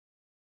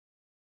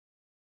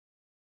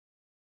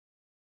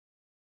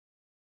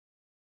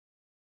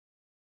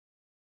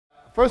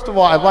first of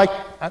all,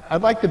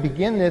 I'd like to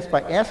begin this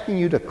by asking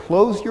you to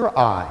close your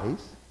eyes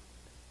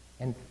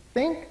and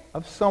think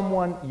of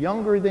someone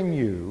younger than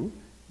you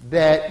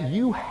that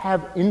you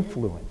have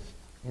influenced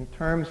in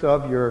terms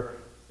of your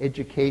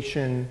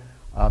education,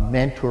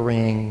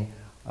 mentoring,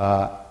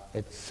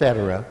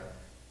 etc.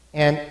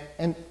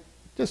 And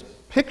just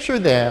picture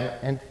them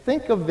and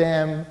think of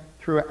them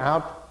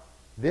throughout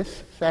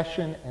this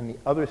session and the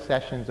other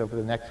sessions over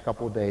the next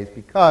couple of days,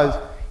 because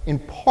in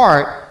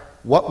part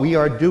what we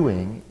are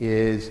doing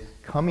is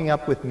coming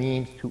up with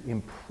means to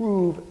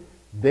improve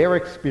their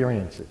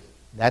experiences.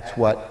 That's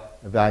what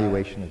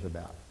evaluation is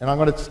about. And I'm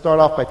going to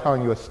start off by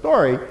telling you a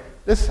story.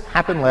 This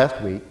happened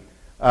last week.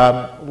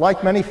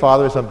 Like many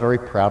fathers, I'm very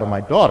proud of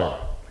my daughter.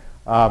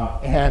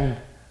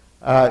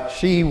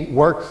 She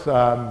works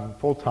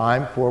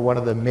full-time for one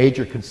of the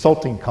major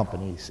consulting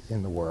companies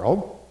in the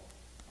world.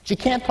 She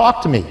can't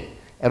talk to me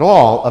at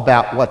all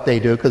about what they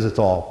do because it's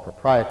all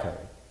proprietary.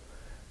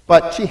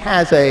 But she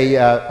has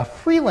a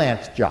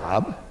freelance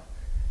job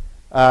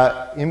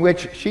in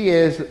which she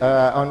is,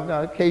 on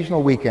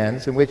occasional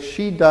weekends, in which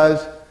she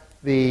does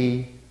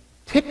the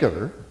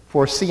ticker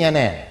for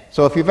CNN.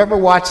 So if you've ever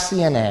watched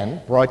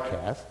CNN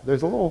broadcast,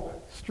 there's a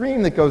little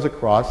stream that goes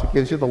across that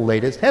gives you the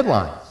latest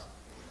headlines.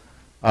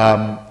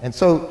 And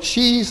so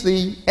she's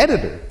the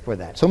editor for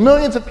that. So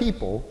millions of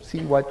people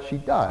see what she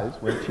does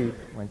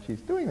when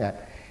she's doing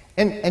that.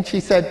 And she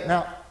said,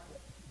 now,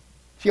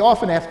 she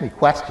often asks me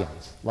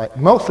questions, like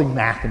mostly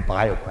math and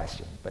bio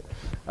questions.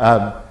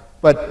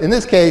 But in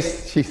this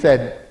case, she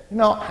said, you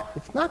know,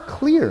 it's not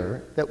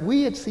clear that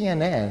we at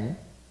CNN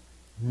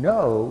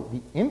know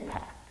the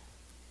impact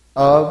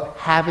of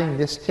having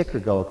this ticker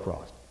go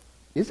across.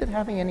 Is it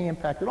having any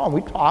impact at all?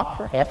 We talked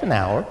for half an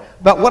hour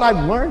about what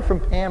I've learned from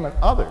Pam and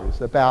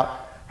others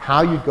about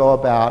how you go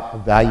about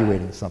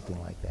evaluating something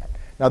like that.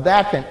 Now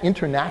that's an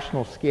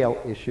international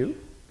scale issue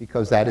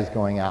because that is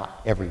going out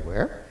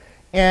everywhere.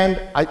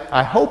 And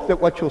I hope that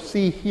what you'll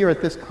see here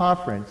at this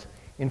conference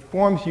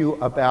informs you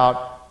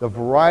about the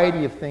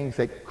variety of things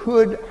that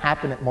could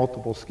happen at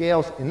multiple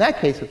scales. In that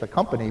case, it's a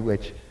company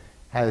which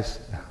has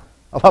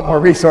a lot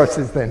more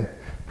resources than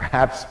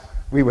perhaps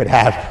we would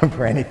have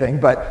for anything.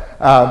 But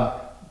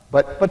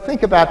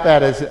think about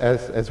that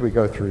as we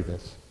go through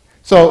this.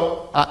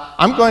 So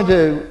I'm going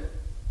to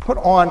put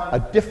on a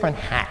different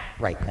hat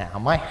right now.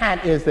 My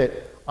hat is that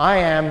I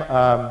am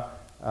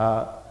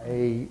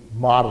a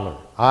modeler.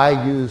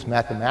 I use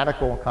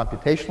mathematical and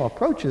computational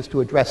approaches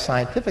to address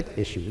scientific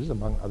issues,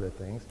 among other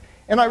things.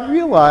 And I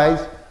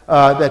realize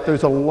that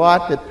there's a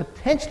lot that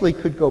potentially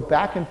could go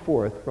back and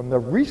forth from the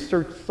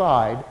research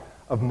side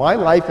of my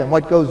life and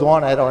what goes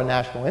on at our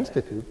National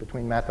Institute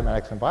between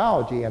mathematics and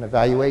biology and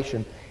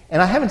evaluation.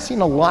 And I haven't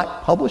seen a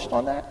lot published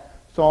on that,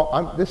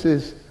 so this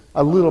is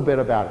a little bit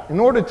about it. In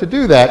order to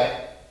do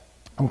that,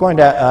 I'm going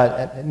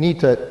to need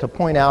to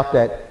point out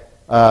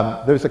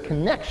that there's a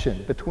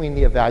connection between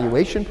the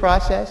evaluation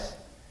process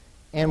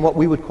and what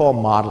we would call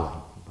modeling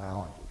in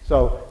biology.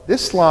 So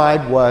this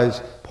slide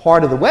was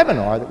part of the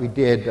webinar that we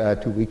did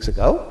 2 weeks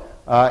ago,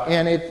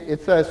 and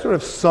it's a sort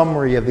of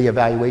summary of the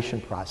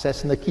evaluation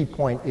process, and the key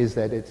point is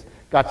that it's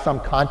got some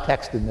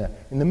context in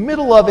the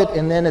middle of it,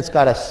 and then it's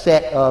got a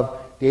set of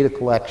data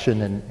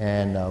collection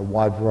and a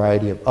wide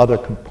variety of other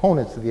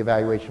components of the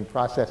evaluation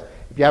process.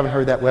 If you haven't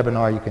heard that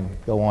webinar, you can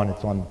go on.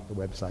 It's on the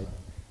website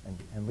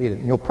and read it.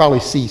 And you'll probably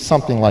see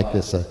something like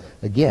this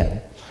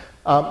again.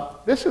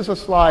 This is a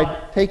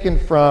slide taken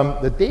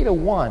from the Data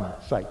One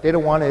site. Data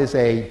One is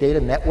a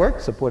data network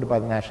supported by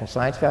the National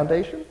Science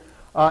Foundation.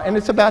 And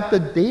it's about the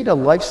data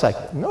life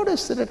cycle.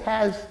 Notice that it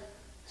has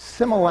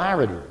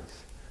similarities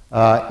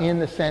in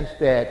the sense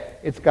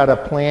that it's got a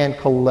plan,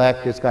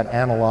 collect, it's got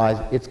analyze,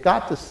 it's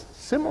got the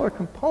similar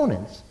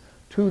components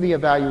to the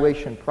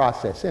evaluation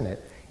process in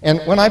it.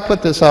 And when I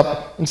put this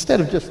up, instead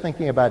of just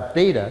thinking about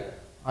data,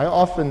 I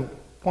often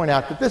point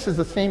out that this is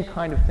the same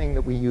kind of thing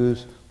that we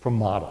use for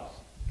models.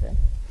 Okay?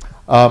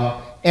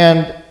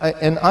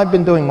 And I've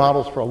been doing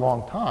models for a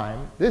long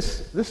time.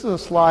 This is a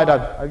slide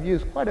I've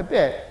used quite a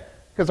bit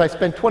because I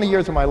spent 20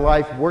 years of my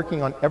life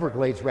working on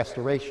Everglades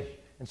restoration.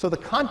 And so the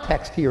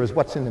context here is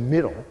what's in the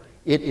middle.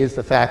 It is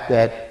the fact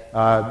that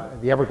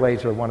the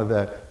Everglades are one of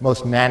the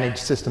most managed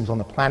systems on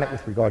the planet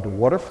with regard to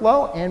water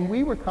flow, and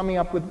we were coming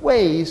up with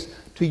ways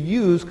to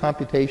use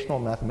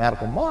computational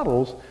mathematical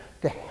models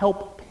to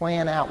help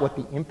plan out what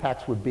the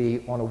impacts would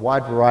be on a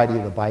wide variety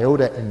of the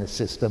biota in the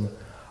system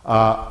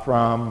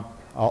from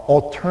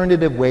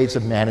alternative ways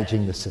of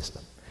managing the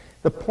system.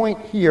 The point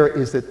here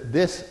is that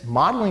this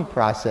modeling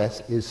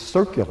process is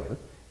circular,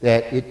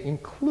 that it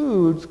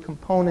includes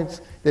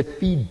components that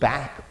feed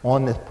back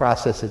on the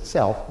process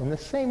itself in the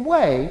same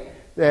way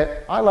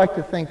that I like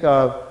to think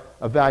of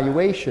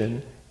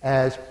evaluation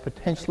as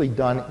potentially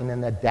done in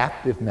an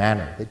adaptive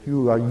manner, that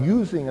you are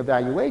using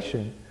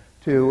evaluation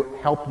to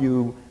help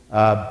you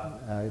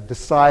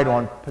decide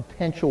on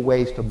potential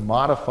ways to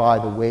modify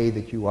the way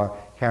that you are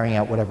carrying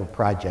out whatever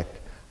project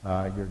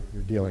you're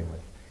dealing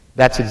with.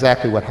 That's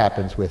exactly what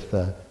happens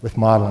with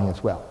modeling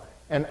as well.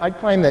 And I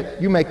claim that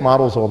you make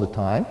models all the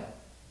time.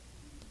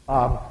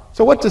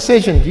 So what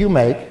decision do you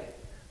make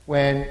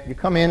when you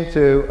come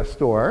into a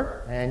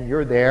store and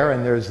you're there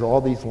and there's all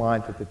these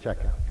lines at the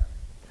checkout?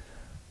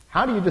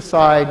 How do you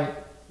decide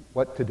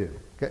what to do?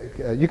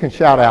 You can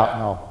shout out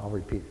and I'll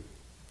repeat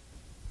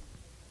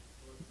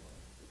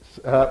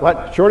it.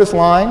 What? Shortest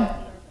line?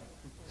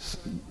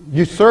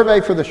 You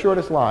survey for the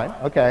shortest line.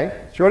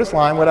 Okay. Shortest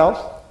line. What else?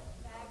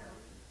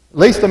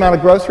 Least amount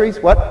of groceries.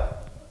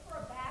 What?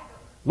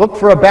 Look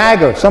for a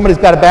bagger. Somebody's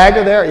got a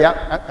bagger there?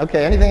 Yeah.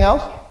 Okay. Anything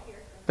else?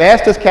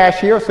 Fastest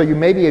cashier. So you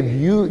maybe if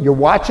you're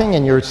watching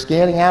and you're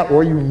scanning out,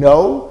 or you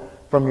know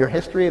from your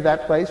history of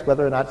that place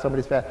whether or not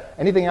somebody's fast.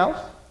 Anything else?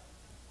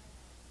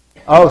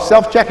 Oh,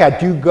 self-checkout.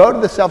 Do you go to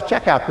the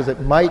self-checkout because it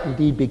might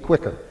indeed be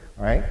quicker?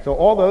 All right. So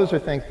all those are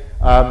things.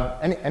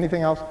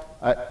 Anything else?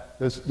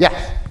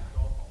 Yes.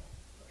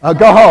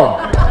 Go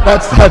home.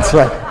 That's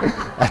right.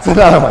 That's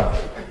another one.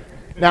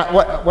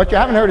 Now, what you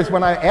haven't heard is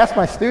when I ask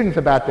my students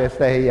about this,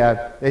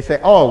 they say,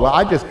 "Oh, well,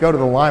 I just go to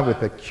the line with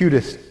the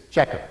cutest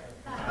checker."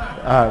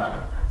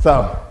 The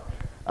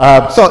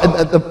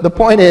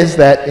point is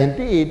that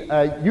indeed,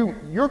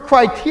 your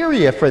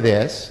criteria for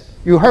this,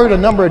 you heard a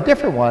number of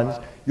different ones.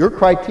 Your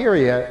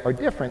criteria are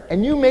different,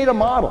 and you made a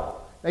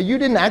model. Now, you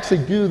didn't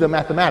actually do the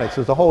mathematics.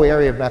 There's a whole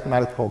area of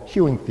mathematics called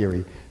queuing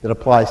theory that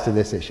applies to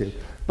this issue.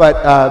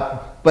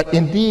 But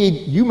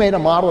indeed, you made a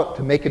model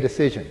to make a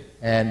decision,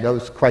 and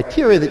those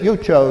criteria that you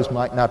chose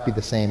might not be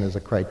the same as a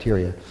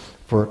criteria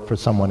for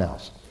someone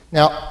else.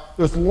 Now,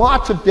 there's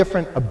lots of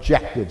different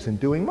objectives in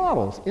doing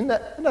models in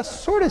a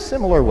sort of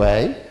similar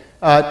way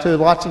to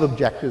lots of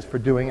objectives for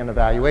doing an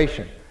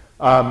evaluation.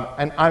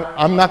 And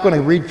I'm not going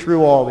to read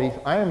through all these.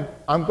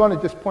 I'm going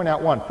to just point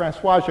out one.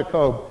 Francois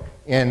Jacob,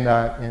 in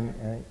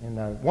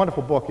a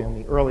wonderful book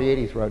in the early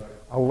 80s, wrote,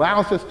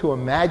 allows us to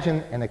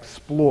imagine and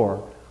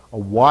explore a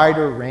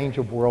wider range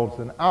of worlds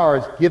than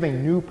ours,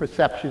 giving new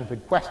perceptions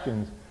and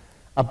questions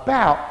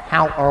about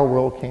how our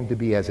world came to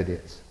be as it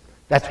is.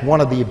 That's one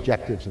of the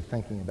objectives of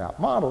thinking about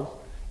models.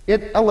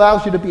 It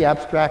allows you to be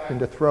abstract and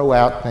to throw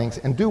out things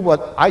and do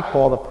what I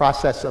call the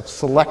process of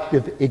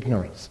selective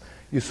ignorance.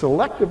 You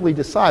selectively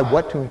decide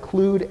what to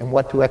include and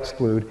what to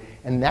exclude,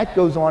 and that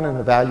goes on in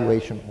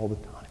evaluation all the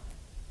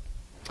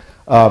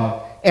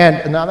time.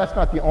 And now that's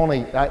not the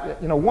only,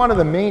 one of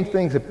the main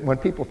things that when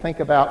people think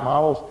about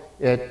models,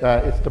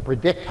 it's to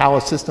predict how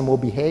a system will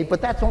behave,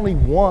 but that's only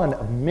one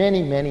of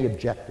many, many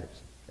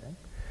objectives. Okay?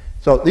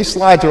 So these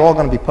slides are all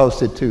going to be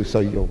posted too, so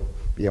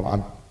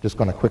I'm just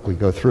going to quickly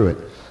go through it.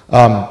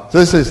 So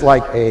this is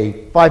like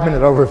a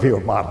 5-minute overview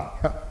of modeling.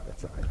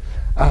 That's all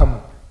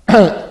right.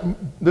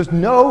 There's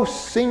no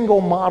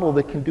single model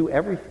that can do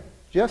everything,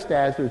 just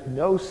as there's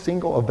no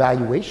single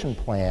evaluation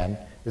plan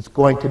that's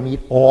going to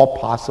meet all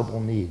possible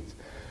needs.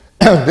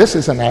 This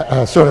is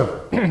a sort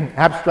of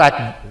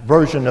abstract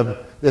version of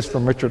this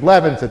from Richard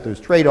Levins, that there's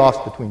trade-offs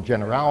between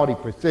generality,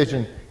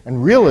 precision,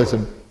 and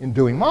realism in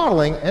doing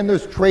modeling, and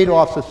there's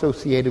trade-offs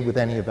associated with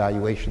any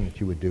evaluation that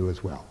you would do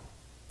as well.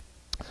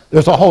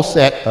 There's a whole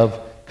set of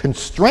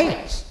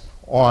constraints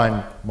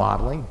on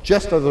modeling,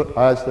 just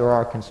as there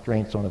are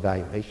constraints on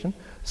evaluation.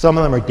 Some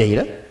of them are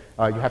data.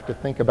 You have to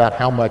think about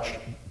how much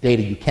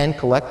data you can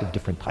collect of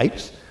different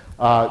types.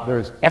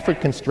 There's effort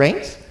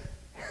constraints.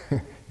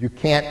 You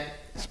can't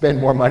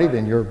spend more money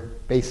than you're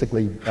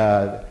basically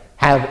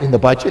have in the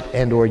budget,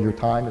 and or your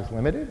time is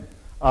limited.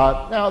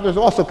 Now, there's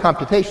also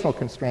computational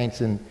constraints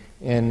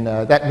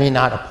that may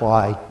not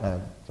apply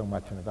so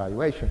much in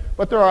evaluation,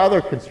 but there are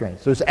other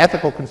constraints. There's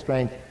ethical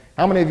constraints.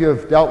 How many of you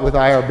have dealt with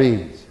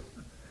IRBs?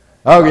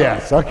 Oh,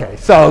 yes, okay.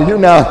 So you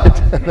know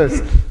that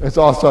there's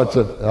all sorts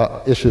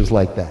of issues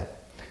like that.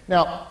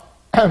 Now,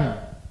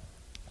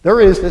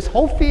 there is this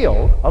whole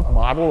field of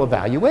model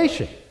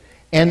evaluation.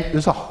 And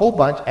there's a whole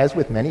bunch, as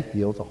with many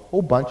fields, a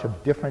whole bunch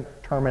of different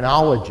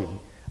terminology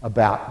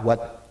about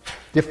what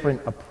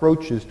different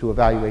approaches to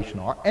evaluation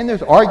are. And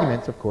there's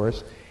arguments, of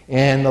course,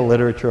 in the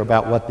literature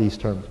about what these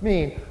terms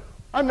mean.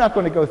 I'm not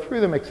going to go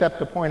through them except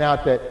to point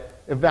out that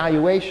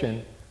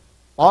evaluation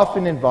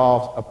often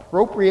involves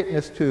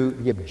appropriateness to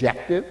the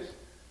objectives,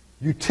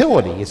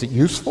 utility, is it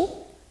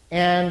useful,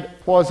 and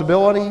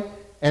plausibility,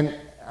 and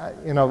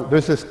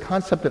there's this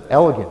concept of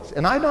elegance.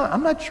 And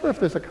I'm not sure if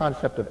there's a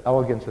concept of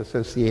elegance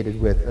associated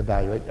with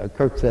evaluation.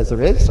 Kirk says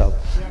there is, so.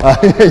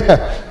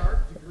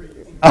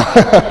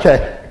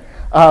 Okay.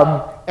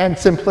 And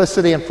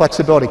simplicity and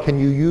flexibility. Can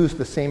you use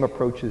the same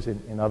approaches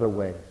in other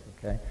ways?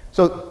 Okay.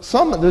 So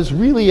there's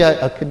really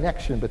a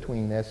connection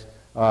between this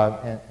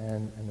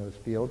and those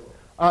fields.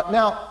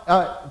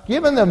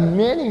 Given the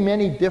many,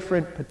 many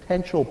different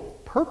potential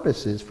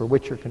purposes for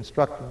which you're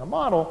constructing a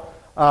model,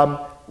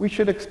 we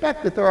should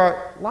expect that there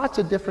are lots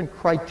of different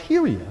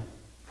criteria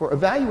for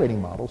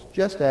evaluating models,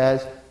 just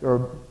as there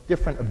are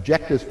different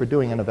objectives for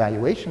doing an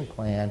evaluation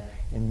plan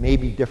and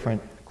maybe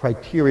different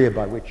criteria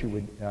by which you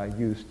would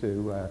use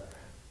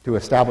to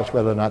establish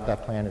whether or not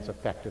that plan is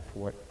effective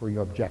for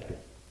your objective.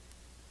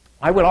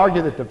 I would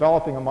argue that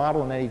developing a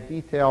model in any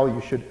detail,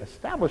 you should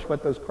establish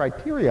what those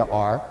criteria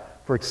are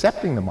for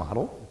accepting the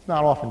model. It's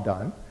not often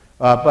done,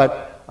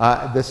 but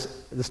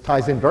this this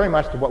ties in very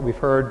much to what we've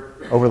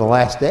heard over the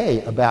last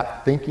day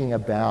about thinking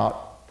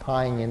about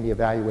tying in the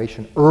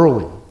evaluation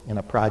early in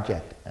a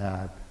project,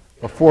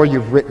 before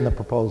you've written the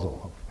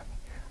proposal.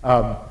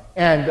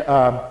 And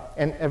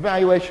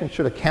evaluation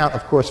should account,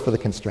 of course, for the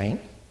constraint.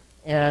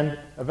 And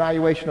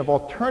evaluation of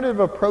alternative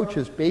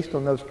approaches based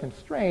on those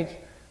constraints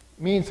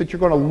means that you're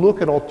going to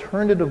look at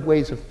alternative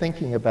ways of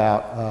thinking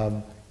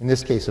about, in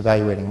this case,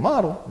 evaluating a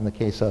model, in the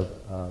case of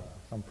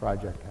some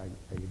project,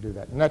 how you do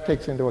that. And that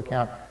takes into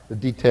account the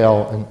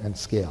detail and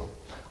scale.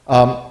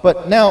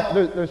 But now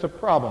there's a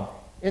problem.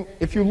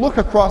 If you look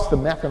across the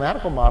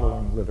mathematical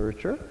modeling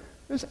literature,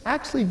 there's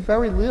actually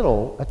very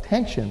little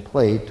attention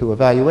paid to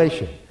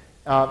evaluation.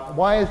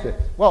 Why is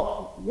this?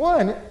 Well,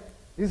 one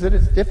is that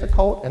it's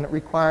difficult and it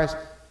requires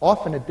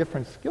often a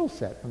different skill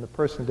set from the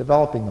person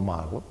developing the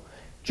model.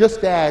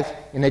 Just as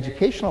in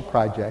educational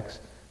projects,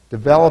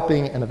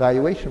 developing an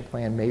evaluation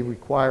plan may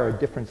require a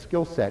different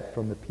skill set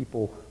from the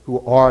people who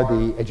are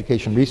the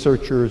education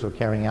researchers or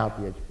carrying out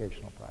the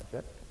educational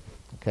project.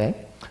 Okay?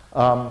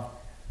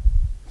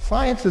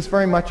 Science is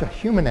very much a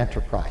human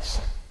enterprise.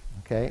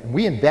 Okay? And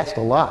we invest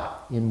a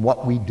lot in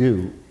what we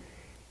do.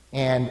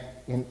 And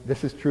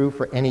this is true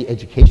for any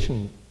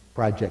education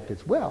project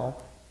as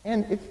well.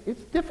 And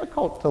it's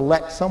difficult to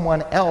let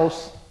someone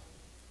else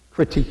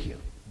critique you.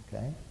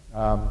 Okay?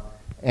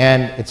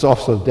 And it's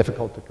also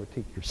difficult to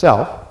critique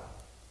yourself.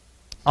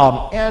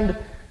 And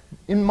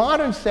in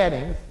modern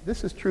settings,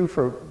 this is true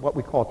for what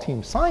we call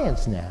team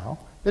science now,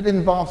 that it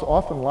involves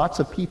often lots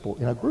of people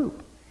in a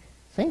group.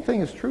 Same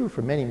thing is true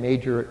for many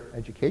major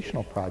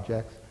educational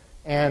projects.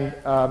 And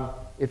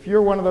if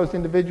you're one of those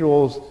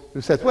individuals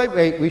who says,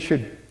 wait, we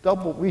should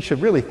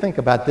really think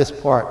about this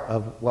part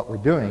of what we're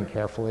doing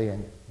carefully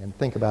and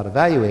think about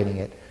evaluating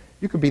it,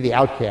 you could be the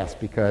outcast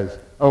because,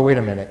 oh, wait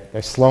a minute,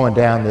 they're slowing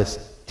down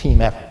this team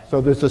effort.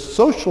 So there's a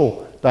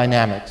social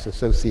dynamics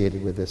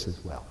associated with this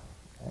as well.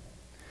 Okay?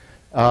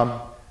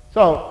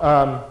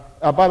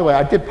 By the way,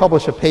 I did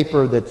publish a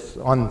paper that's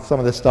on some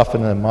of this stuff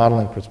in a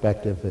modeling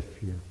perspective if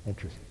you're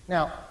interested.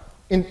 Now,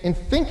 in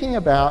thinking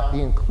about the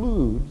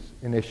Includes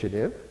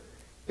initiative,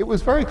 it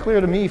was very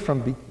clear to me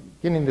from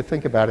beginning to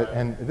think about it,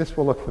 and this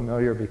will look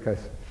familiar because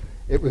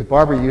it was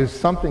Barbara used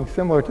something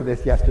similar to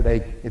this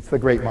yesterday. It's the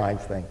great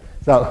minds thing.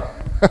 So,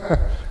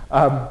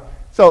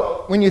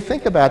 so when you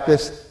think about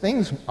this,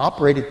 things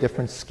operate at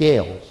different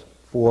scales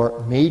for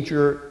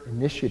major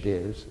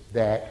initiatives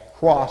that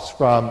cross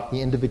from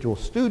the individual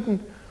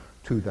student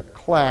to the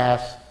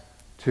class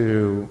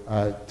to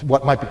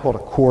what might be called a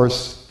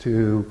course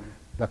to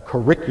the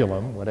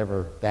curriculum,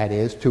 whatever that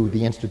is, to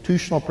the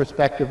institutional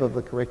perspective of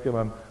the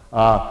curriculum,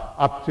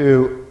 up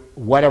to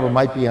whatever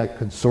might be a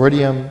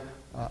consortium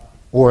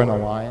or an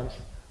alliance,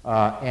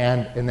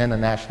 and then a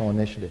national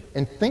initiative.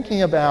 In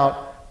thinking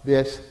about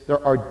this,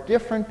 there are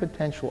different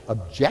potential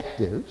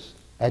objectives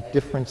at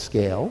different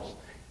scales,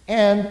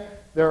 and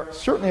there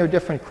certainly are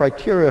different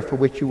criteria for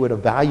which you would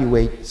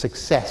evaluate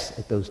success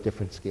at those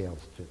different scales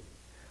too.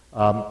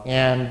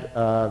 And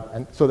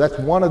so that's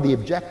one of the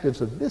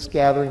objectives of this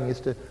gathering, is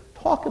to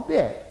talk a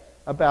bit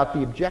about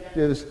the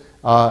objectives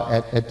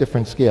at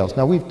different scales.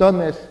 Now we've done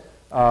this.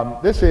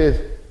 This is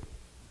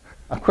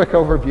a quick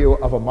overview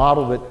of a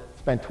model that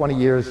spent 20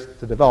 years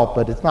to develop,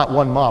 but it's not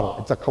one model.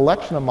 It's a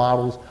collection of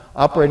models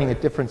operating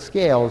at different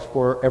scales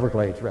for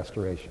Everglades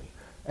restoration.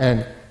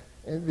 And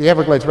the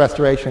Everglades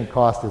restoration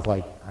cost is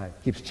like, it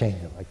keeps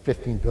changing, like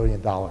 $15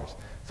 billion.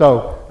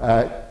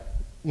 So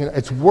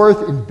it's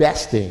worth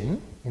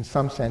investing in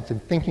some sense in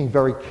thinking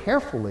very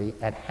carefully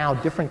at how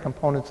different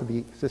components of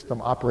the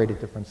system operate at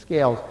different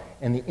scales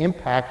and the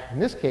impact, in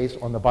this case,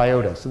 on the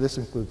biota. So this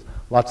includes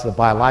lots of the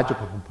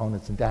biological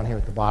components, and down here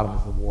at the bottom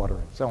is the water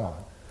and so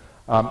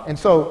on. And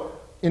so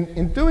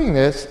in doing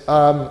this,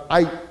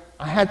 I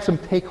had some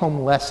take-home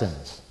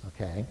lessons,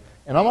 okay?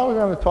 And I'm only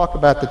going to talk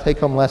about the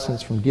take-home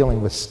lessons from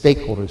dealing with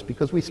stakeholders,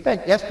 because we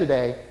spent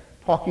yesterday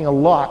talking a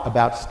lot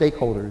about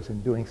stakeholders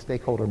and doing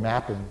stakeholder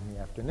mapping in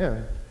the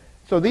afternoon.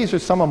 So these are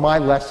some of my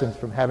lessons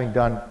from having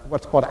done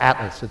what's called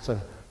ATLAS. It's a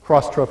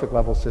cross-trophic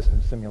level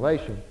system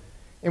simulation,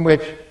 in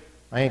which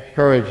I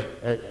encourage,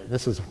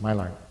 this is my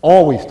line,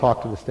 always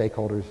talk to the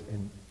stakeholders,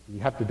 and you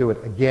have to do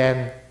it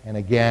again and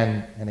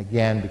again and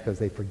again because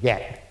they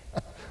forget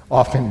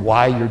often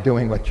why you're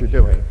doing what you're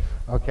doing,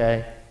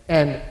 okay?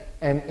 And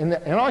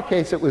in our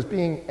case, it was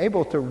being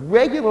able to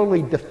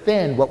regularly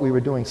defend what we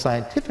were doing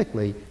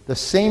scientifically. The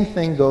same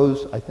thing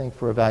goes, I think,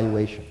 for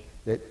evaluation,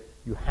 that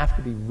you have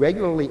to be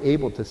regularly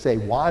able to say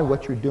why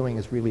what you're doing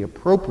is really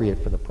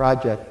appropriate for the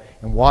project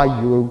and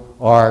why you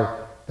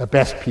are the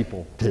best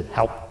people to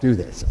help do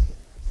this.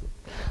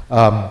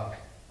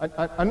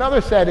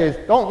 Another set is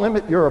don't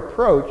limit your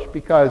approach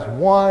because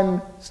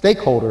one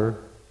stakeholder,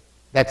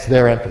 that's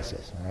their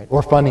emphasis, right?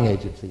 Or funding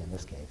agency in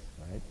this case,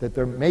 right? That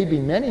there may be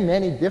many,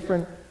 many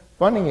different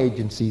funding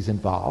agencies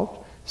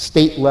involved,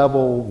 state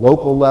level,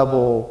 local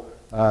level,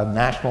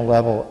 national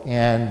level,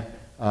 and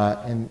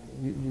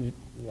you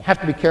have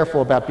to be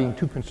careful about being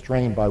too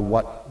constrained by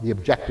what the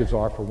objectives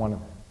are for one of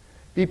them.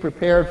 Be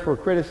prepared for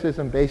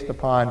criticism based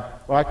upon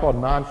what I call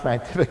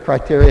non-scientific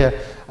criteria.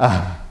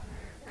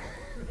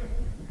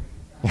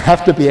 You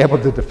have to be able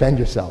to defend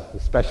yourself,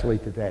 especially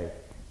today,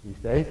 these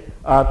days.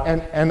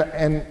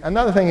 And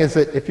another thing is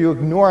that if you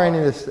ignore any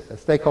of the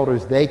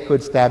stakeholders, they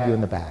could stab you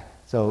in the back.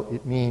 So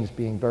it means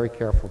being very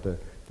careful to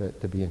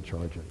be in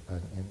charge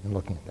of in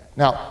looking at that.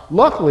 Now,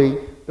 luckily,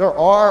 there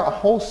are a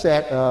whole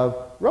set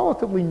of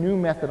relatively new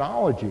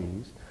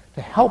methodologies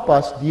to help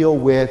us deal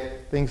with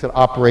things that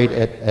operate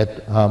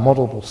at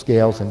multiple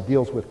scales and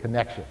deals with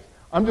connections.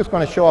 I'm just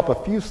going to show up a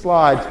few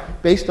slides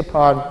based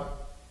upon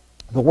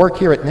the work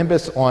here at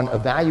Nimbus on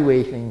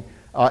evaluating,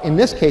 in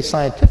this case,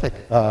 scientific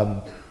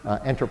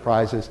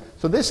enterprises.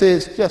 So this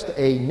is just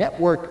a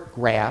network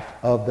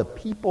graph of the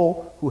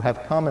people who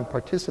have come and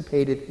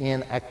participated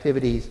in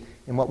activities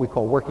in what we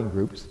call working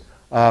groups.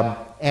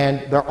 And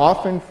they're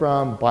often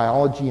from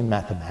biology and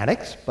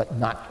mathematics, but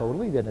not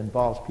totally. That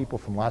involves people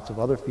from lots of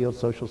other fields,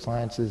 social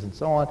sciences and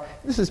so on.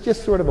 This is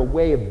just sort of a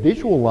way of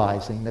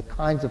visualizing the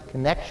kinds of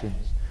connections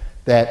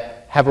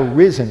that have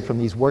arisen from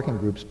these working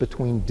groups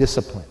between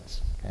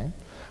disciplines. Okay?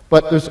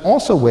 But there's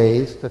also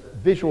ways to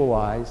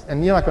visualize,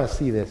 and you're not going to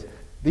see this,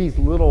 these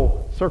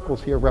little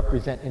circles here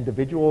represent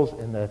individuals,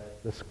 and the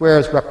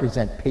squares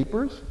represent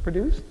papers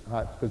produced,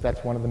 because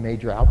that's one of the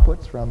major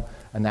outputs from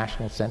a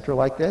national center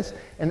like this.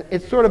 And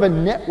it's sort of a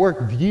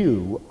network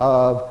view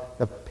of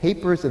the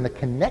papers and the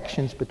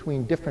connections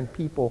between different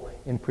people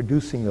in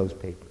producing those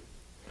papers.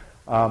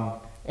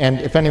 And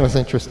if anyone's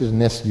interested in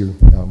this, you're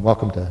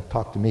welcome to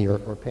talk to me or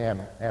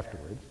Pam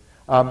afterwards.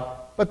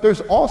 But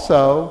there's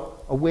also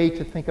a way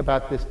to think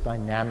about this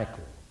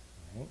dynamically.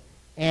 Right?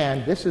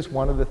 And this is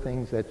one of the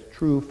things that's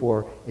true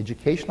for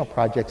educational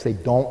projects. They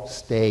don't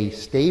stay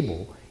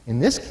stable. In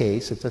this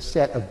case, it's a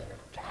set of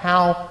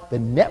how the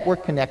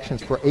network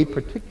connections for a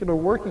particular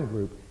working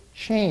group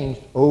changed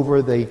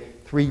over the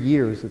 3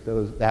 years that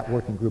that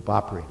working group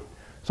operated.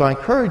 So I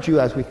encourage you,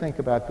 as we think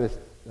about this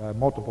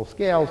multiple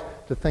scales,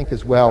 to think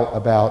as well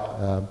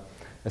about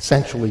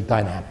essentially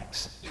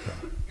dynamics.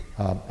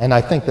 And I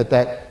think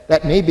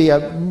that may be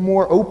a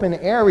more open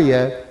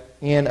area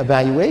in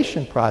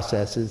evaluation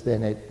processes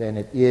than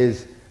it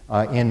is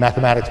in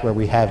mathematics, where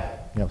we have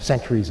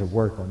centuries of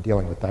work on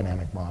dealing with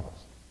dynamic models.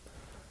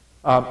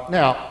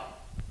 Now,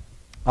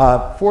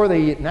 for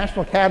the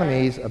national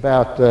academies,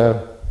 about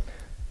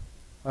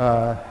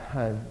I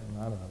don't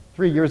know,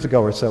 3 years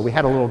ago or so, we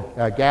had a little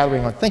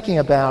gathering on thinking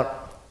about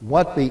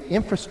what the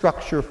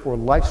infrastructure for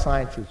life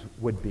sciences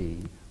would be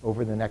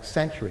over the next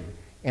century.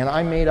 And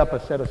I made up a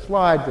set of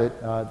slides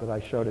that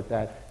I showed at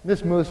that.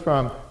 This moves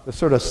from the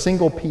sort of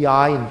single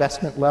PI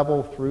investment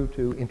level through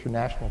to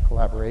international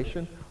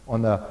collaboration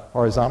on the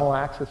horizontal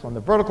axis. On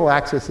the vertical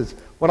axis is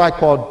what I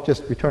call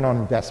just return on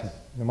investment.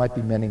 There might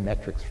be many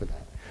metrics for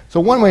that. So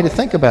one way to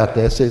think about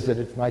this is that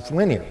it's nice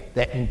linear,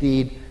 that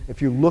indeed,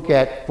 if you look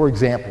at, for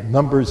example,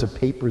 numbers of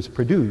papers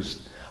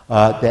produced,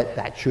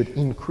 that should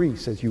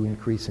increase as you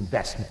increase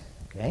investment,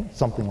 okay?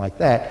 Something like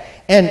that.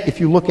 And if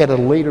you look at a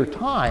later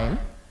time,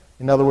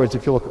 in other words,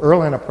 if you look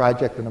early in a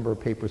project, the number of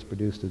papers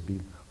produced would be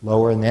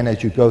lower, and then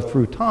as you go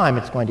through time,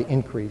 it's going to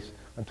increase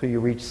until you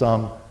reach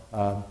some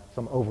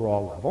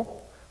overall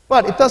level.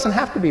 But it doesn't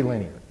have to be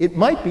linear. It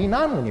might be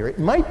nonlinear. It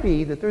might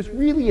be that there's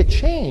really a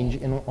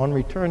change on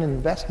return on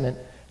investment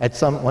at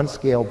one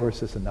scale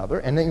versus another,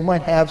 and then you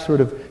might have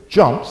sort of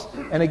jumps.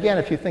 And again,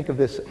 if you think of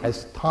this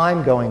as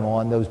time going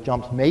on, those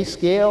jumps may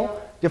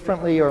scale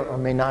differently or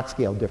may not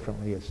scale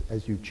differently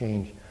as you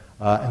change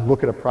and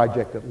look at a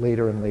project at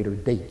later and later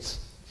dates,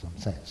 in some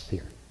sense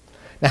here.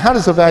 Now, how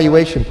does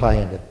evaluation tie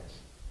into this?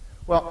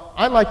 Well,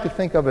 I like to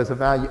think of as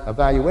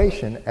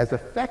evaluation as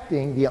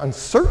affecting the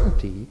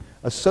uncertainty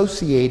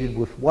associated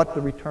with what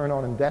the return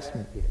on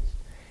investment is.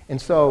 And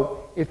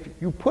so if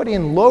you put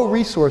in low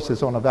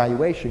resources on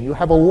evaluation, you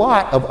have a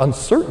lot of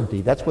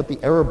uncertainty. That's what the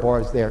error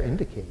bars there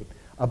indicate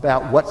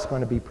about what's going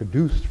to be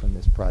produced from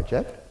this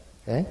project.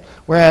 Okay?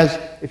 Whereas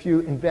if you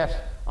invest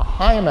a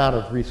high amount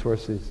of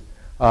resources,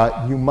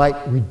 you might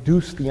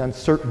reduce the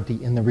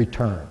uncertainty in the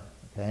return.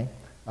 Okay?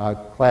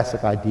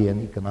 Classic idea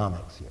in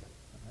economics here.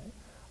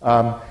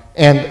 Right?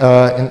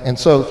 And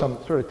so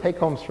some sort of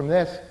take-homes from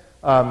this.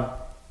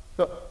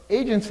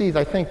 Agencies,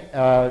 I think,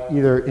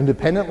 either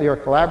independently or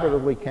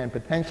collaboratively can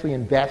potentially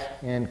invest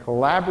in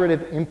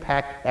collaborative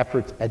impact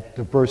efforts at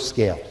diverse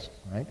scales,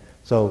 right?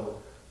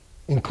 So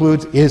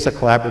is a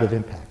collaborative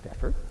impact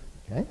effort,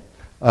 okay?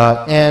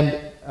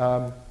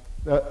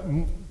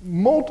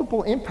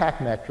 Multiple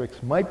impact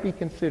metrics might be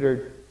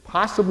considered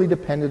possibly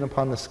dependent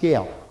upon the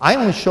scale. I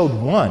only showed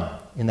one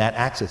in that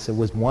axis. It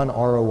was one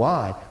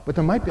ROI, but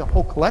there might be a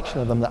whole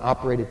collection of them that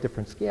operate at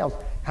different scales.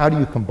 How do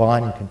you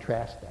combine and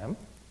contrast them?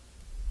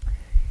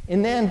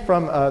 And then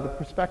from the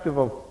perspective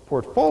of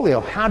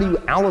portfolio, how do you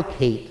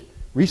allocate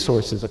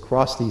resources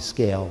across these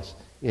scales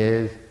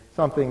is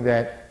something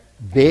that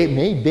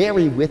may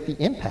vary with the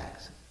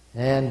impacts.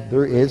 And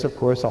there is, of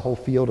course, a whole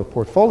field of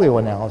portfolio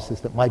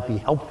analysis that might be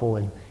helpful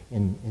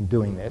in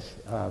doing this.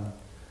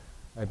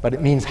 But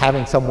it means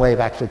having some way of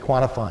actually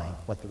quantifying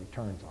what the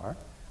returns are.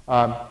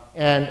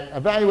 And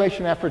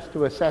evaluation efforts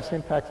to assess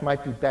impacts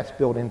might be best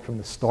built in from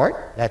the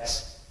start.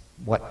 That's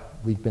what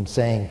we've been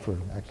saying for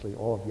actually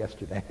all of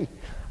yesterday.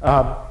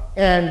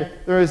 And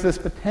there is this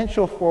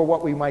potential for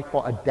what we might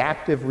call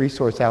adaptive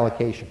resource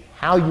allocation,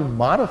 how you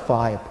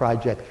modify a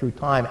project through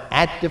time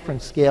at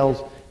different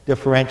scales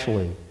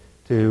differentially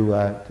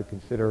to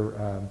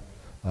consider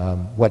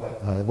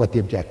what the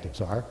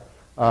objectives are.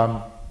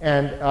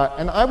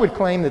 And I would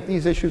claim that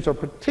these issues are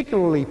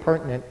particularly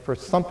pertinent for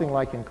something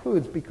like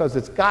includes because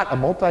it's got a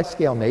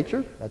multi-scale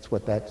nature. That's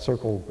what that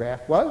circle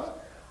graph was.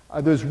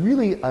 There's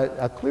really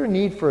a clear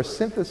need for a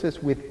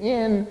synthesis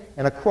within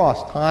and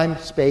across time,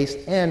 space,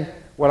 and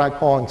what I'm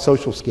calling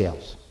social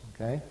scales.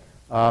 Okay?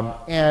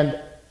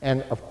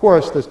 And of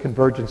course, there's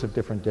convergence of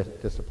different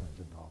disciplines.